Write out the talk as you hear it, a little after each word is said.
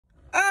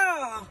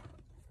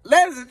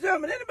Ladies and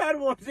gentlemen, anybody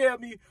want to tell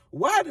me,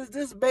 why does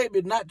this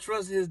baby not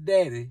trust his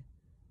daddy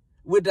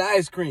with the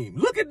ice cream?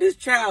 Look at this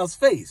child's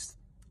face.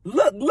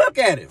 Look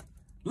at him.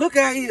 Look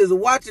how he is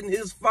watching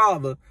his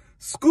father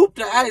scoop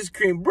the ice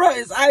cream. Bruh,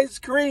 it's ice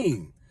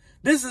cream.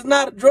 This is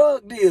not a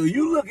drug deal.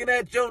 You looking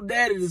at your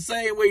daddy the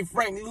same way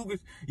Frank Lucas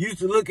used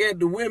to look at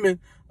the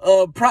women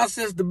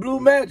process the blue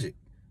magic.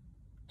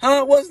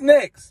 Huh? What's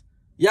next?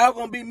 Y'all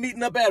gonna be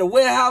meeting up at a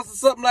warehouse or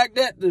something like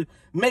that to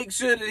make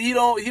sure that he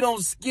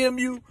don't skim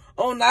you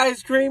on the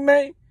ice cream,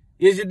 man?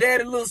 Is your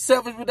daddy a little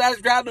selfish with the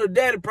ice cream? I know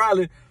daddy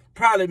probably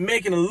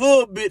making a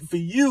little bit for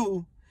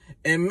you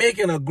and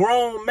making a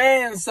grown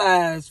man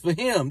size for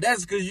him.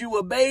 That's because you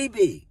a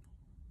baby.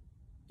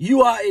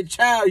 You are a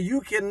child.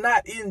 You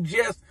cannot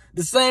ingest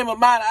the same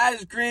amount of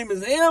ice cream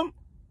as him.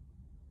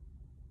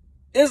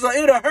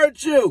 It'll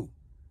hurt you.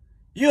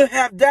 You'll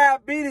have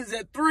diabetes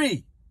at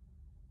 3.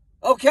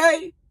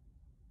 Okay?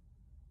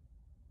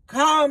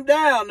 Calm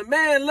down. The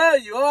man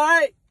loves you, all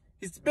right?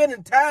 He's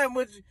spending time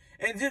with you,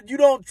 and just, you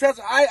don't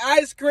trust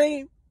ice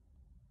cream?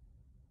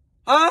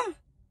 Huh?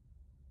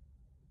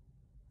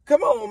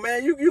 Come on,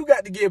 man. You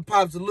got to give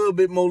Pops a little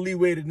bit more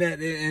leeway than that.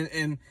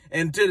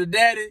 And to the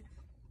daddy,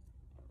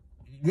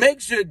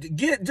 make sure to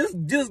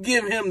just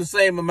give him the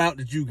same amount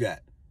that you got.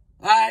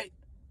 All right?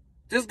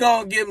 Just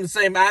go and give him the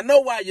same. I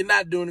know why you're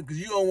not doing it, because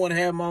you don't want to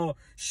have him all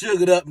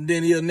sugared up and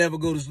then he'll never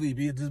go to sleep.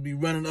 He'll just be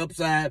running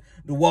upside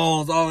the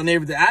walls, all and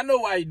everything. I know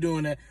why you're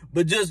doing that,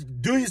 but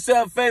just do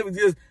yourself a favor.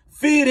 Just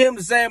feed him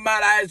the same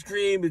amount of ice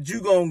cream that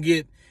you gonna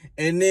get,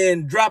 and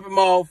then drop him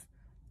off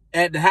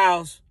at the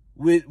house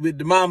with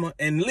the mama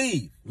and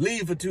leave.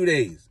 Leave for 2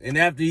 days. And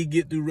after he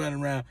get through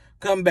running around,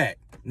 come back.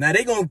 Now,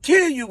 they gonna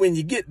kill you when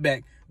you get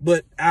back,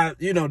 but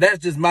that's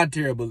just my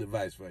terrible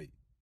advice for you.